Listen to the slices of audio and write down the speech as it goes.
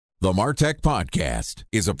The MarTech Podcast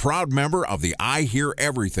is a proud member of the I Hear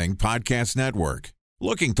Everything Podcast Network.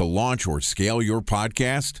 Looking to launch or scale your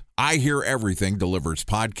podcast? I Hear Everything delivers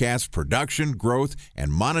podcast production, growth,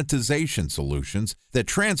 and monetization solutions that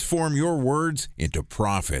transform your words into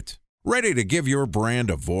profit. Ready to give your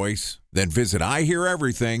brand a voice? Then visit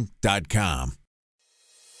iheareverything.com.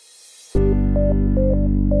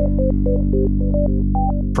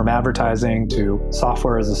 From advertising to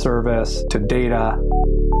software as a service to data.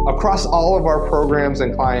 Across all of our programs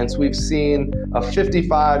and clients, we've seen a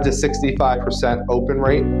 55 to 65% open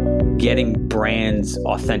rate. Getting brands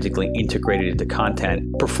authentically integrated into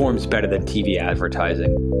content performs better than TV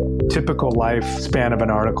advertising. Typical lifespan of an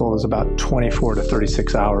article is about 24 to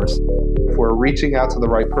 36 hours. If we're reaching out to the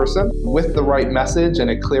right person with the right message and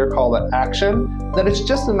a clear call to action, then it's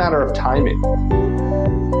just a matter of timing.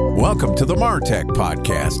 Welcome to the MarTech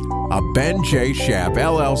Podcast, a Ben J. Schaap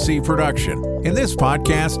LLC production. In this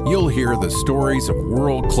podcast, you'll hear the stories of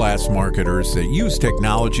world-class marketers that use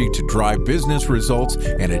technology to drive business results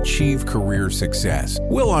and achieve career success.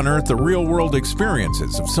 We'll unearth the real-world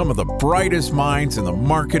experiences of some of the brightest minds in the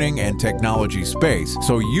marketing and technology space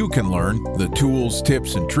so you can learn the tools,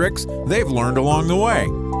 tips, and tricks they've learned along the way.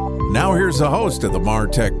 Now here's the host of the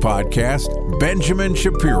MarTech Podcast, Benjamin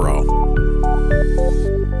Shapiro.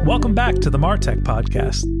 Welcome back to the MarTech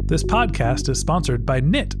Podcast. This podcast is sponsored by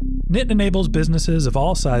Knit. Knit enables businesses of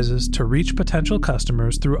all sizes to reach potential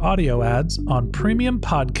customers through audio ads on premium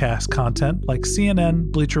podcast content like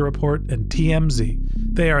CNN, Bleacher Report, and TMZ.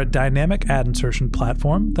 They are a dynamic ad insertion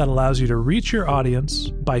platform that allows you to reach your audience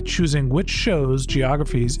by choosing which shows,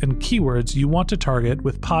 geographies, and keywords you want to target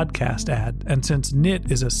with podcast ad. And since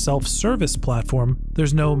Knit is a self-service platform,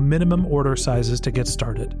 there's no minimum order sizes to get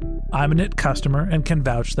started. I'm a Knit customer and can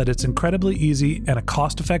vouch that it's incredibly easy and a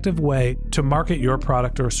cost-effective way to market your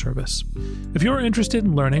product or service. If you're interested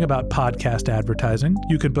in learning about podcast advertising,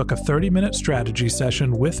 you can book a 30-minute strategy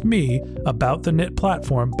session with me about the Knit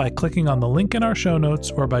platform by clicking on the link in our show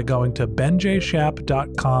notes or by going to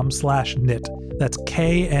benjschaap.com/knit. That's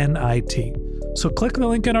KNIT. So click the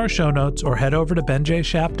link in our show notes or head over to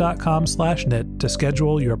benjschaap.com/knit to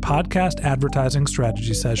schedule your podcast advertising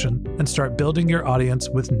strategy session and start building your audience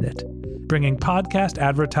with Knit. Bringing podcast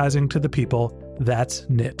advertising to the people, that's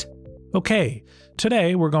Knit. Okay,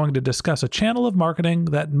 today we're going to discuss a channel of marketing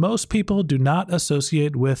that most people do not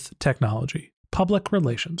associate with technology: public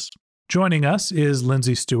relations. Joining us is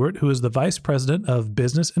Lindsay Stewart, who is the Vice President of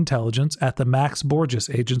Business Intelligence at the Max Borges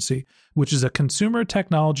Agency, which is a consumer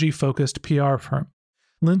technology-focused PR firm.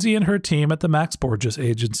 Lindsay and her team at the Max Borges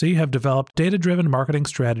Agency have developed data-driven marketing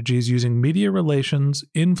strategies using media relations,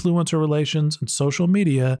 influencer relations, and social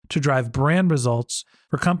media to drive brand results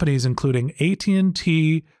for companies including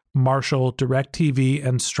AT&T, Marshall, DirecTV,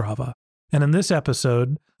 and Strava. And in this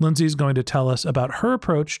episode, Lindsay is going to tell us about her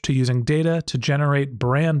approach to using data to generate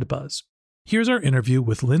brand buzz. Here's our interview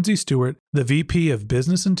with Lindsay Stewart, the VP of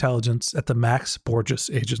Business Intelligence at the Max Borges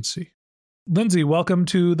Agency. Lindsay, welcome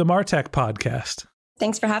to the MarTech Podcast.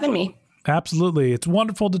 Thanks for having me. Absolutely. It's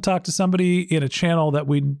wonderful to talk to somebody in a channel that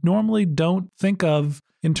we normally don't think of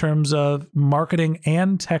in terms of marketing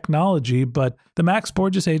and technology, but the Max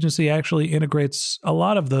Borges Agency actually integrates a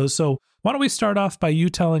lot of those. So why don't we start off by you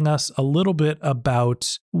telling us a little bit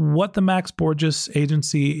about what the Max Borges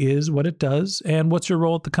Agency is, what it does, and what's your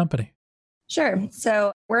role at the company? Sure.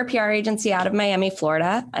 So we're a PR agency out of Miami,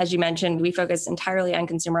 Florida. As you mentioned, we focus entirely on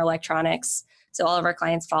consumer electronics. So all of our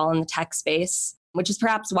clients fall in the tech space, which is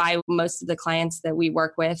perhaps why most of the clients that we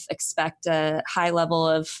work with expect a high level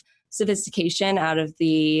of sophistication out of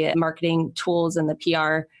the marketing tools and the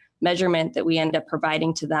PR measurement that we end up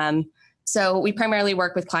providing to them. So we primarily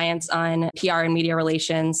work with clients on PR and media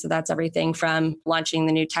relations. So that's everything from launching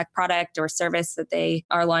the new tech product or service that they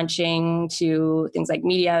are launching to things like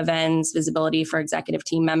media events, visibility for executive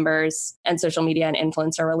team members, and social media and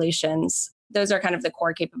influencer relations. Those are kind of the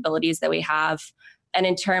core capabilities that we have. And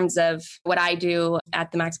in terms of what I do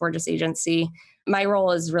at the Max Borges Agency, my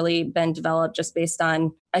role has really been developed just based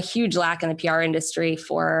on a huge lack in the PR industry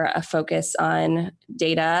for a focus on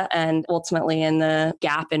data and ultimately in the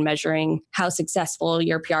gap in measuring how successful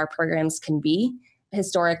your PR programs can be.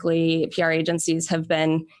 Historically, PR agencies have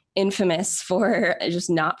been infamous for just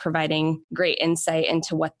not providing great insight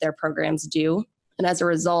into what their programs do. And as a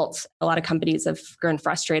result, a lot of companies have grown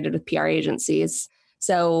frustrated with PR agencies.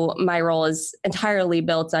 So my role is entirely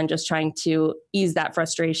built on just trying to ease that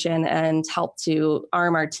frustration and help to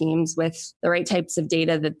arm our teams with the right types of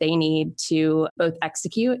data that they need to both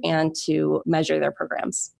execute and to measure their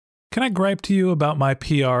programs. Can I gripe to you about my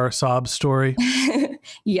PR sob story?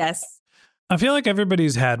 Yes. I feel like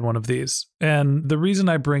everybody's had one of these. And the reason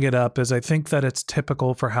I bring it up is I think that it's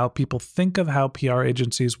typical for how people think of how PR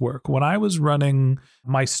agencies work. When I was running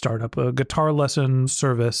my startup, a guitar lesson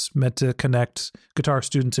service meant to connect guitar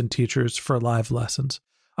students and teachers for live lessons,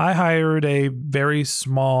 I hired a very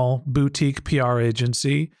small boutique PR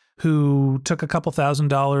agency who took a couple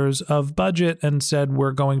 $1,000s of budget and said,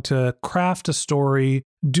 we're going to craft a story,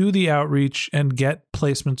 do the outreach, and get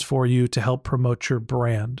placements for you to help promote your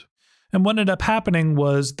brand. And what ended up happening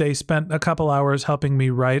was they spent a couple hours helping me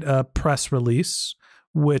write a press release,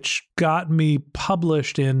 which got me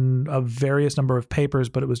published in a various number of papers,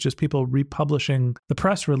 but it was just people republishing the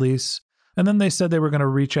press release. And then they said they were going to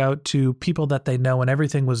reach out to people that they know, and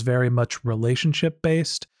everything was very much relationship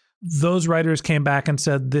based. Those writers came back and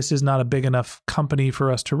said, this is not a big enough company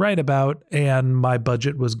for us to write about, and my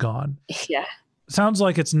budget was gone. Yeah. Sounds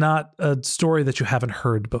like it's not a story that you haven't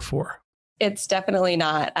heard before. It's definitely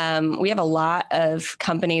not. We have a lot of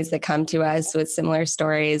companies that come to us with similar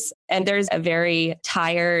stories. And there's a very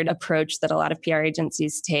tired approach that a lot of PR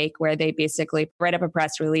agencies take where they basically write up a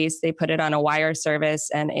press release, they put it on a wire service,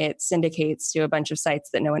 and it syndicates to a bunch of sites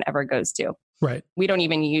that no one ever goes to. Right. We don't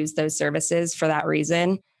even use those services for that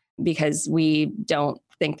reason because we don't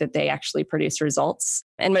think that they actually produce results.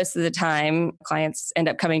 And most of the time, clients end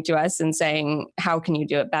up coming to us and saying, how can you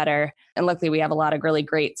do it better? And luckily, we have a lot of really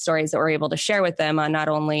great stories that we're able to share with them on not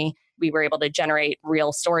only we were able to generate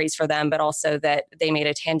real stories for them, but also that they made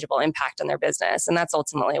a tangible impact on their business. And that's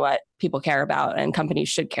ultimately what people care about and companies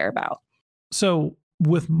should care about. So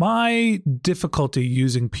with my difficulty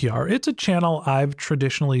using PR, it's a channel I've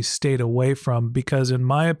traditionally stayed away from because, in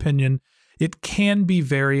my opinion, it can be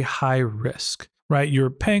very high risk. Right? You're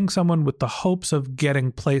paying someone with the hopes of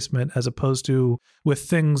getting placement as opposed to with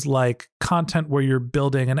things like content where you're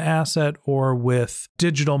building an asset, or with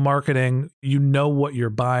digital marketing, you know what you're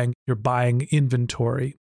buying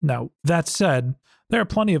inventory. Now, that said, there are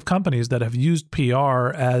plenty of companies that have used PR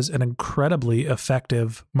as an incredibly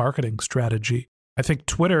effective marketing strategy. I think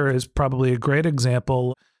Twitter is probably a great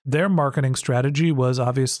example. Their marketing strategy was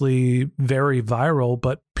obviously very viral,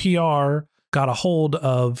 but PR got a hold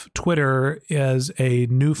of Twitter as a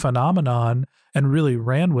new phenomenon and really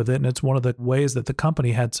ran with it. And it's one of the ways that the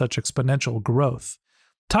company had such exponential growth.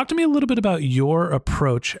 Talk to me a little bit about your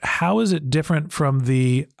approach. How is it different from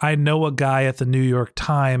I know a guy at the New York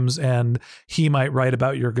Times and he might write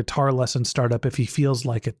about your guitar lesson startup if he feels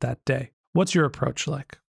like it that day? What's your approach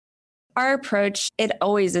like? Our approach, it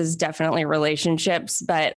always is definitely relationships.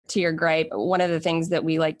 But to your gripe, one of the things that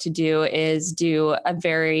we like to do is do a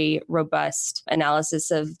very robust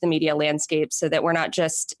analysis of the media landscape so that we're not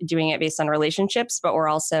just doing it based on relationships, but we're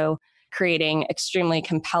also creating extremely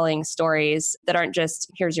compelling stories that aren't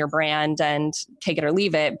just here's your brand and take it or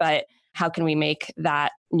leave it, but how can we make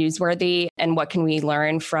that newsworthy and what can we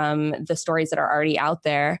learn from the stories that are already out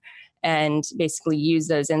there, and basically use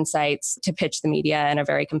those insights to pitch the media in a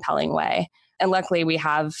very compelling way. And luckily, we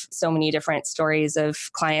have so many different stories of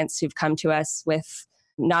clients who've come to us with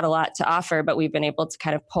not a lot to offer, but we've been able to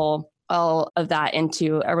kind of pull all of that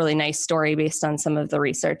into a really nice story based on some of the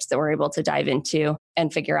research that we're able to dive into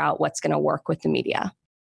and figure out what's going to work with the media.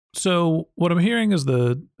 So what I'm hearing is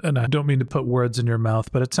and I don't mean to put words in your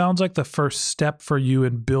mouth, but it sounds like the first step for you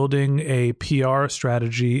in building a PR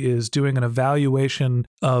strategy is doing an evaluation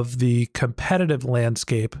of the competitive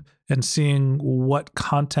landscape and seeing what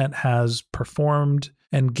content has performed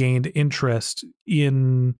and gained interest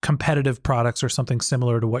in competitive products or something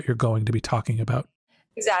similar to what you're going to be talking about.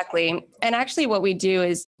 Exactly. And actually what we do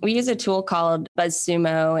is we use a tool called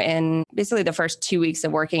BuzzSumo, and basically the first 2 weeks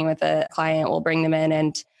of working with a client, we'll bring them in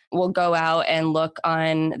and we'll go out and look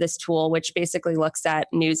on this tool, which basically looks at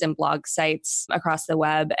news and blog sites across the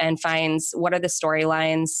web and finds what are the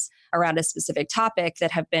storylines around a specific topic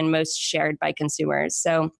that have been most shared by consumers.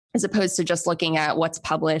 So as opposed to just looking at what's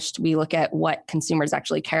published, we look at what consumers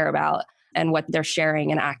actually care about and what they're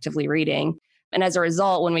sharing and actively reading. And as a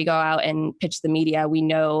result, when we go out and pitch the media, we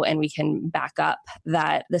know and we can back up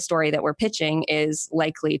that the story that we're pitching is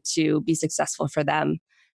likely to be successful for them.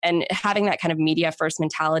 And having that kind of media first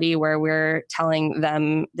mentality where we're telling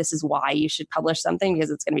them this is why you should publish something because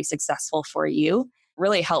it's going to be successful for you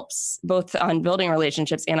really helps both on building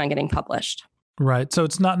relationships and on getting published. Right. So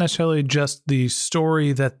it's not necessarily just the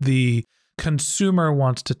story that the consumer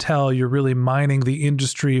wants to tell. You're really mining the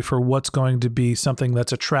industry for what's going to be something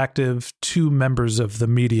that's attractive to members of the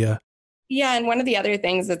media. Yeah. And one of the other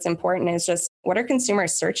things that's important is just what are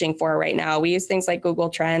consumers searching for right now? We use things like Google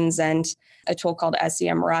Trends and a tool called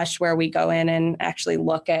SEMrush, where we go in and actually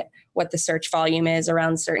look at what the search volume is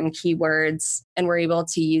around certain keywords. And we're able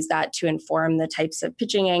to use that to inform the types of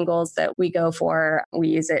pitching angles that we go for. We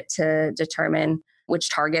use it to determine which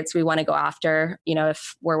targets we want to go after.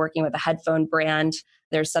 If we're working with a headphone brand,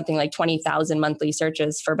 there's something like 20,000 monthly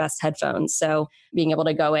searches for best headphones. So being able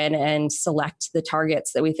to go in and select the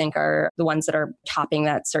targets that we think are the ones that are topping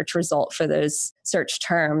that search result for those search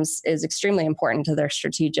terms is extremely important to their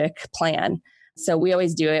strategic plan. So we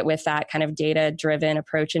always do it with that kind of data-driven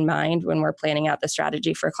approach in mind when we're planning out the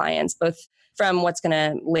strategy for clients, both from what's going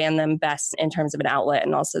to land them best in terms of an outlet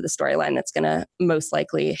and also the storyline that's going to most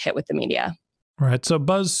likely hit with the media. Right. So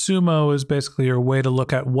BuzzSumo is basically your way to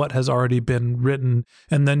look at what has already been written,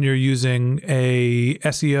 and then you're using a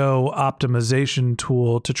SEO optimization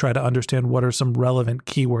tool to try to understand what are some relevant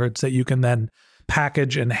keywords that you can then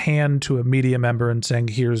package and hand to a media member and saying,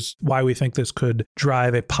 here's why we think this could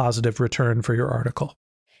drive a positive return for your article.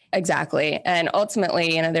 Exactly. And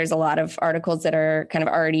ultimately, there's a lot of articles that are kind of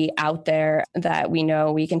already out there that we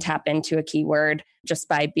know we can tap into a keyword just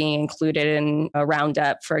by being included in a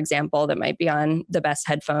roundup, for example, that might be on the best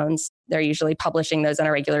headphones. They're usually publishing those on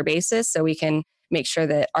a regular basis, so we can make sure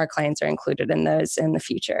that our clients are included in those in the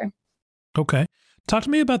future. Okay. Talk to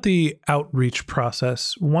me about the outreach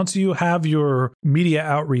process. Once you have your media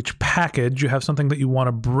outreach package, you have something that you want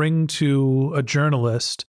to bring to a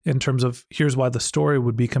journalist in terms of here's why the story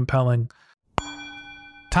would be compelling.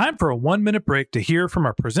 Time for a 1-minute break to hear from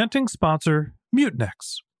our presenting sponsor,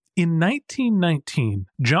 Mutinex. In 1919,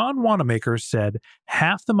 John Wanamaker said,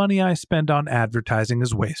 "Half the money I spend on advertising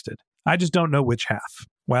is wasted. I just don't know which half."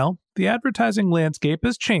 Well, the advertising landscape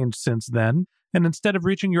has changed since then, and instead of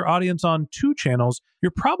reaching your audience on 2 channels,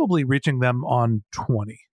 you're probably reaching them on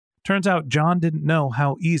 20. Turns out John didn't know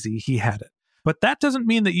how easy he had it. But that doesn't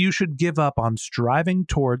mean that you should give up on striving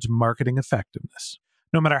towards marketing effectiveness.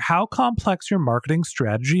 No matter how complex your marketing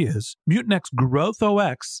strategy is, Mutinex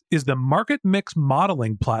GrowthOS is the market mix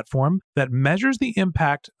modeling platform that measures the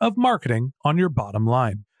impact of marketing on your bottom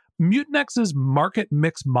line. Mutinex's market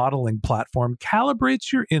mix modeling platform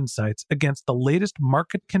calibrates your insights against the latest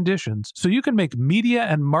market conditions so you can make media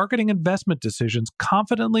and marketing investment decisions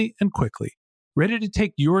confidently and quickly. Ready to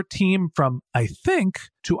take your team from I think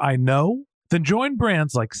to I know? Then join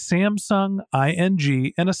brands like Samsung,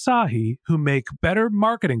 ING, and Asahi who make better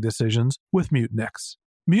marketing decisions with Mutinex.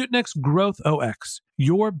 Mutinex GrowthOS.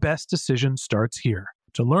 Your best decision starts here.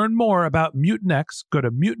 To learn more about Mutinex, go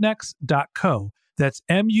to mutinex.co. That's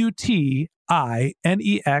MUTINEX.co.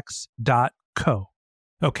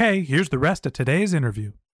 Okay, here's the rest of today's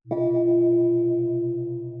interview.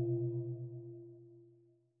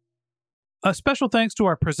 A special thanks to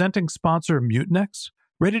our presenting sponsor, Mutinex.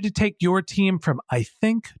 Ready to take your team from I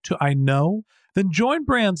think to I know? Then join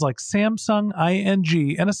brands like Samsung,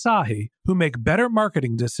 ING, and Asahi who make better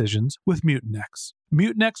marketing decisions with Mutinex.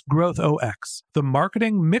 Mutinex GrowthOS, the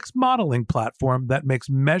marketing mix modeling platform that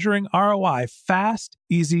makes measuring ROI fast,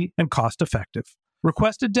 easy, and cost-effective.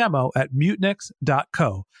 Request a demo at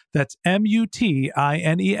mutinex.co. That's MUTINEX.co.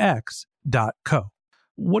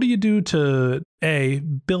 What do you do to, A,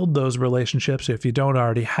 build those relationships if you don't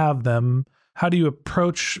already have them? How do you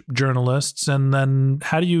approach journalists? And then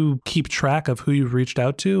how do you keep track of who you've reached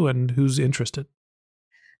out to and who's interested?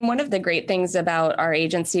 One of the great things about our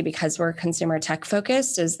agency, because we're consumer tech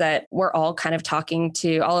focused, is that we're all kind of talking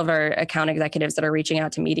to all of our account executives that are reaching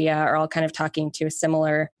out to media are all kind of talking to a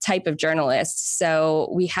similar type of journalist.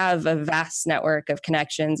 So we have a vast network of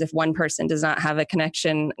connections. If one person does not have a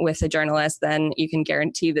connection with a journalist, then you can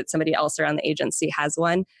guarantee that somebody else around the agency has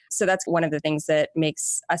one. So that's one of the things that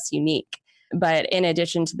makes us unique. But in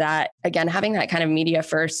addition to that, again, having that kind of media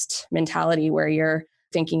first mentality where you're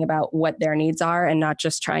thinking about what their needs are and not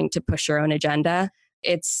just trying to push your own agenda.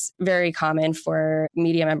 It's very common for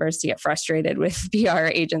media members to get frustrated with PR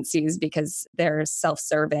agencies because they're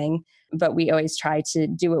self-serving, but we always try to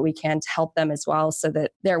do what we can to help them as well so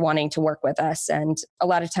that they're wanting to work with us. And a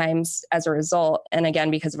lot of times as a result, and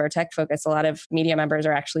again, because of our tech focus, a lot of media members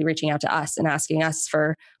are actually reaching out to us and asking us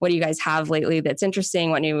for what do you guys have lately that's interesting?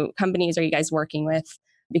 What new companies are you guys working with?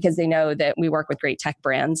 Because they know that we work with great tech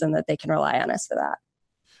brands and that they can rely on us for that.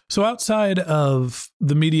 So outside of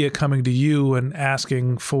the media coming to you and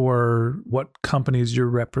asking for what companies you're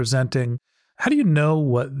representing, how do you know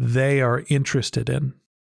what they are interested in?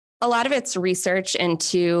 A lot of it's research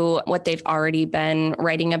into what they've already been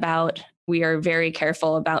writing about. We are very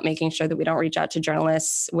careful about making sure that we don't reach out to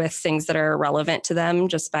journalists with things that are relevant to them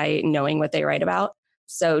just by knowing what they write about.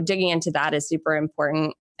 So digging into that is super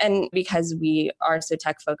important. And because we are so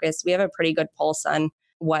tech focused, we have a pretty good pulse on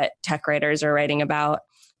what tech writers are writing about.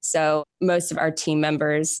 So most of our team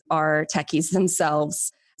members are techies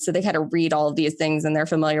themselves. So they kind of read all of these things and they're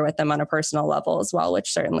familiar with them on a personal level as well,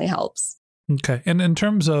 which certainly helps. Okay. And in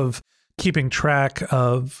terms of keeping track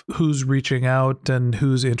of who's reaching out and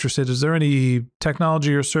who's interested, is there any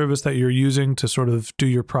technology or service that you're using to sort of do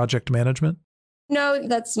your project management? No,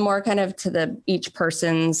 that's more kind of to each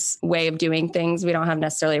person's way of doing things. We don't have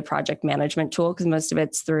necessarily a project management tool because most of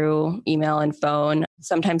it's through email and phone,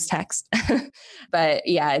 sometimes text. But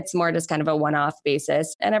yeah, it's more just kind of a one-off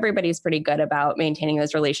basis. And everybody's pretty good about maintaining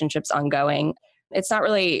those relationships ongoing. It's not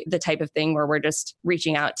really the type of thing where we're just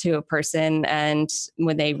reaching out to a person and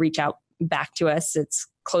when they reach out back to us, it's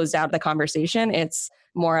closed out the conversation. It's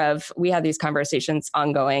more of, we have these conversations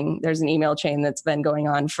ongoing. There's an email chain that's been going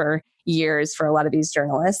on for years for a lot of these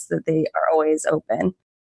journalists that they are always open.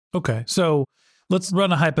 Okay. So let's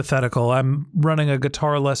run a hypothetical. I'm running a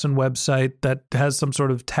guitar lesson website that has some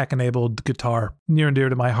sort of tech-enabled guitar near and dear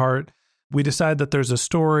to my heart. We decide that there's a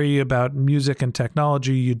story about music and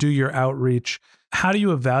technology. You do your outreach. How do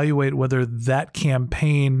you evaluate whether that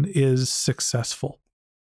campaign is successful?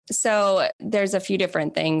 So there's a few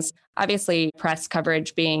different things. Obviously, press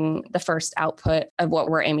coverage being the first output of what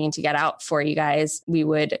we're aiming to get out for you guys. We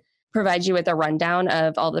would provide you with a rundown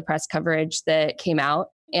of all the press coverage that came out.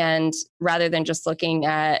 And rather than just looking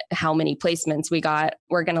at how many placements we got,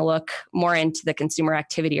 we're going to look more into the consumer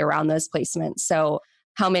activity around those placements. So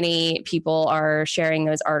how many people are sharing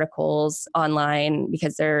those articles online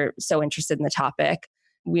because they're so interested in the topic.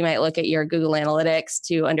 We might look at your Google Analytics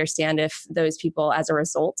to understand if those people, as a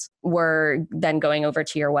result, were then going over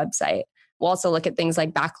to your website. We'll also look at things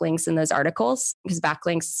like backlinks in those articles because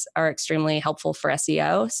backlinks are extremely helpful for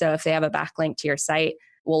SEO. So if they have a backlink to your site,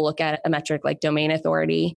 we'll look at a metric like domain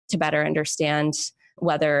authority to better understand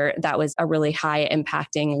whether that was a really high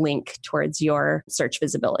impacting link towards your search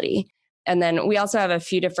visibility. And then we also have a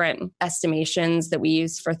few different estimations that we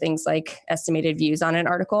use for things like estimated views on an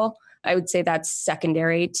article. I would say that's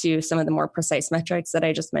secondary to some of the more precise metrics that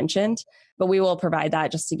I just mentioned, but we will provide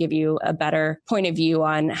that just to give you a better point of view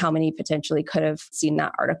on how many potentially could have seen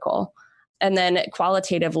that article. And then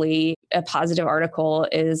qualitatively, a positive article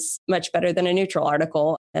is much better than a neutral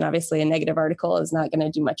article. And obviously a negative article is not going to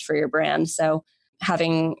do much for your brand. So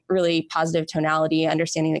having really positive tonality,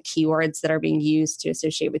 understanding the keywords that are being used to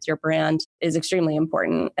associate with your brand is extremely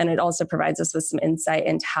important. And it also provides us with some insight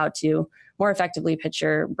into how to more effectively pitch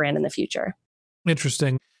your brand in the future.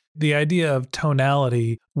 Interesting. The idea of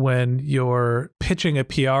tonality when you're pitching a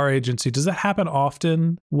PR agency, does that happen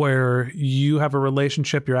often where you have a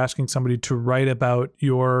relationship, you're asking somebody to write about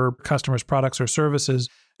your customers' products or services,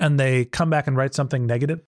 and they come back and write something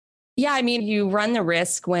negative? Yeah, I mean, you run the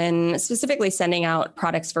risk when specifically sending out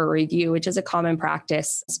products for review, which is a common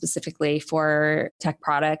practice specifically for tech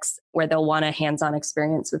products where they'll want a hands-on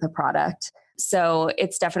experience with a product. So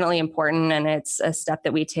it's definitely important. And it's a step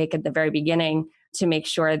that we take at the very beginning to make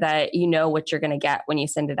sure that you know what you're going to get when you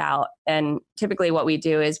send it out. And typically what we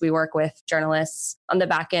do is we work with journalists on the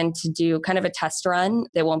back end to do kind of a test run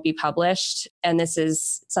that won't be published. And this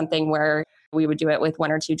is something where we would do it with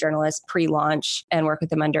one or two journalists pre-launch and work with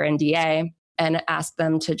them under NDA and ask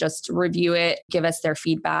them to just review it, give us their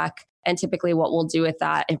feedback. And typically what we'll do with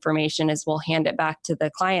that information is we'll hand it back to the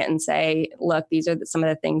client and say, look, these are some of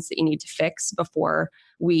the things that you need to fix before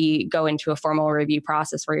we go into a formal review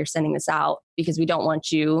process where you're sending this out, because we don't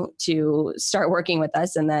want you to start working with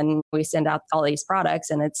us and then we send out all these products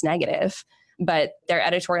and it's negative. But they're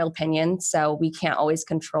editorial opinions, so we can't always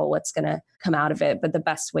control what's going to come out of it. But the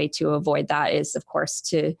best way to avoid that is, of course,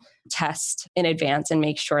 to test in advance and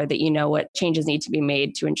make sure that you know what changes need to be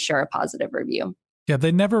made to ensure a positive review. Yeah,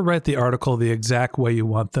 they never write the article the exact way you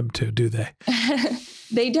want them to, do they?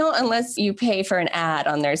 They don't unless you pay for an ad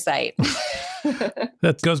on their site.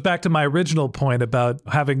 That goes back to my original point about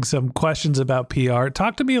having some questions about PR.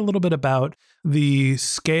 Talk to me a little bit about the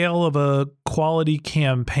scale of a quality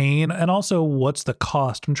campaign and also what's the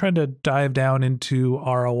cost. I'm trying to dive down into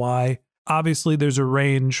ROI. Obviously, there's a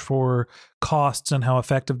range for costs and how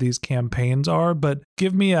effective these campaigns are, but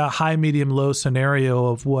give me a high, medium, low scenario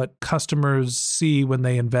of what customers see when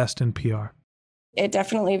they invest in PR. It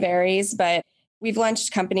definitely varies, but we've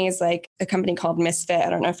launched companies like a company called Misfit. I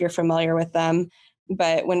don't know if you're familiar with them,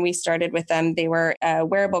 but when we started with them, they were a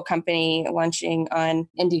wearable company launching on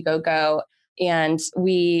Indiegogo, and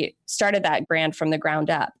we started that brand from the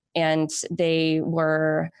ground up. And they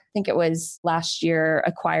were, I think it was last year,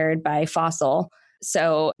 acquired by Fossil.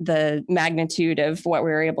 So the magnitude of what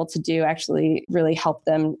we were able to do actually really helped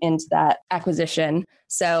them into that acquisition.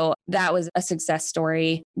 So that was a success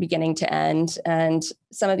story beginning to end. And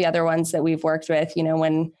some of the other ones that we've worked with,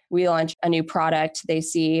 when we launch a new product, they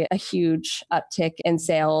see a huge uptick in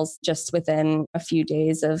sales just within a few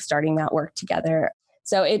days of starting that work together.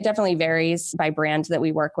 So it definitely varies by brand that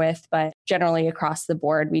we work with, but generally across the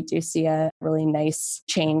board, we do see a really nice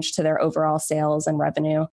change to their overall sales and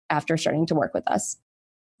revenue after starting to work with us.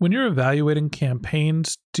 When you're evaluating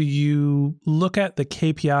campaigns, do you look at the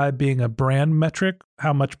KPI being a brand metric,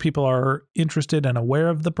 how much people are interested and aware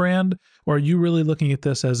of the brand, or are you really looking at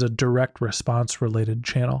this as a direct response related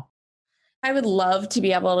channel? I would love to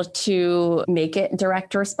be able to make it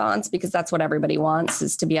direct response because that's what everybody wants,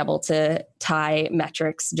 is to be able to tie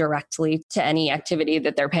metrics directly to any activity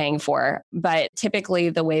that they're paying for. But typically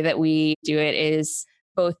the way that we do it is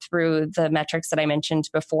both through the metrics that I mentioned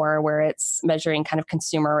before, where it's measuring kind of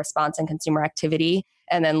consumer response and consumer activity,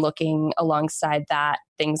 and then looking alongside that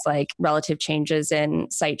things like relative changes in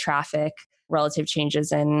site traffic, relative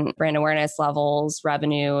changes in brand awareness levels,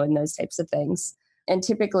 revenue, and those types of things. And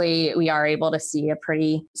typically we are able to see a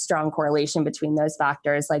pretty strong correlation between those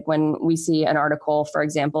factors. Like when we see an article, for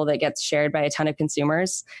example, that gets shared by a ton of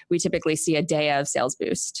consumers, we typically see a day of sales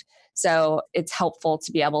boost. So it's helpful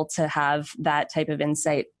to be able to have that type of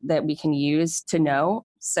insight that we can use to know.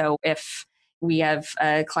 So if we have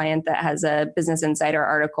a client that has a Business Insider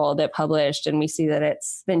article that published and we see that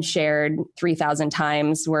it's been shared 3,000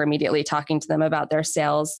 times, we're immediately talking to them about their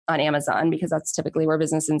sales on Amazon because that's typically where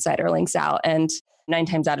Business Insider links out. And 9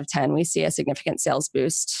 times out of 10, we see a significant sales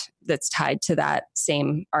boost that's tied to that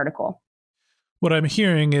same article. What I'm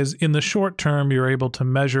hearing is in the short term, you're able to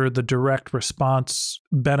measure the direct response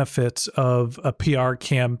benefits of a PR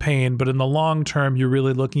campaign, but in the long term, you're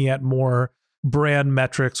really looking at more brand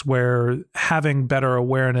metrics where having better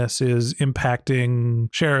awareness is impacting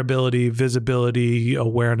shareability, visibility,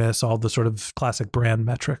 awareness, all the sort of classic brand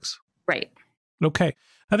metrics. Right. Okay.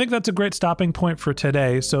 I think that's a great stopping point for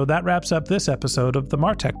today. So that wraps up this episode of the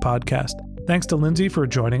MarTech Podcast. Thanks to Lindsay for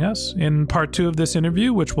joining us. In part 2 of this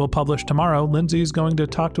interview, which we'll publish tomorrow, Lindsay's going to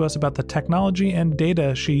talk to us about the technology and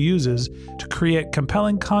data she uses to create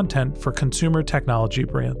compelling content for consumer technology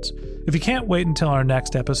brands. If you can't wait until our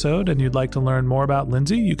next episode and you'd like to learn more about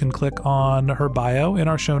Lindsay, you can click on her bio in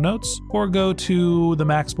our show notes or go to the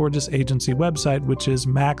Max Borges Agency website, which is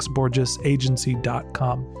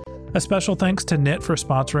maxborgesagency.com. A special thanks to Knit for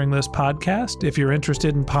sponsoring this podcast. If you're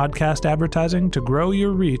interested in podcast advertising to grow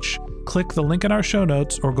your reach, click the link in our show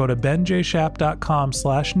notes or go to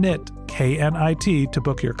benjshap.com/knit, KNIT, to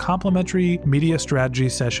book your complimentary media strategy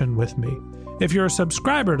session with me. If you're a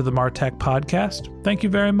subscriber to the MarTech Podcast, thank you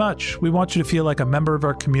very much. We want you to feel like a member of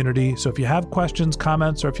our community. So if you have questions,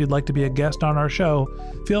 comments, or if you'd like to be a guest on our show,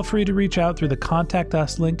 feel free to reach out through the Contact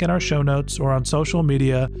Us link in our show notes or on social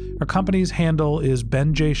media. Our company's handle is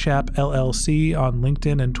Ben J. Shap LLC on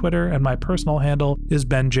LinkedIn and Twitter, and my personal handle is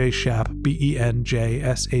Ben J. Shap,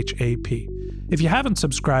 BenJShap. If you haven't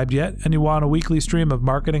subscribed yet and you want a weekly stream of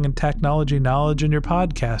marketing and technology knowledge in your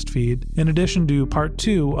podcast feed, in addition to part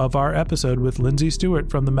 2 of our episode with Lindsay Stewart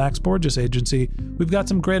from the Max Borges Agency, we've got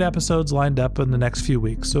some great episodes lined up in the next few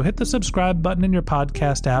weeks. So hit the subscribe button in your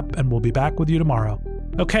podcast app and we'll be back with you tomorrow.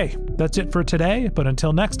 Okay, that's it for today, but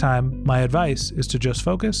until next time, my advice is to just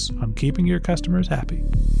focus on keeping your customers happy.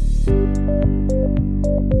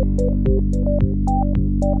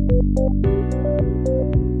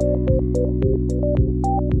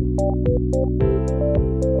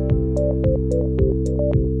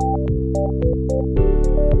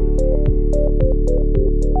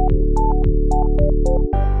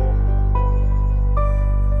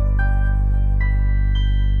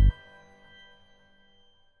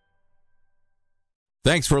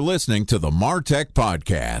 Thanks for listening to the MarTech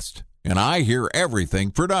Podcast, an I Hear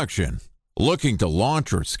Everything production. Looking to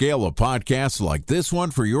launch or scale a podcast like this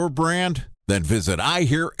one for your brand? Then visit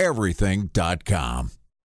iheareverything.com.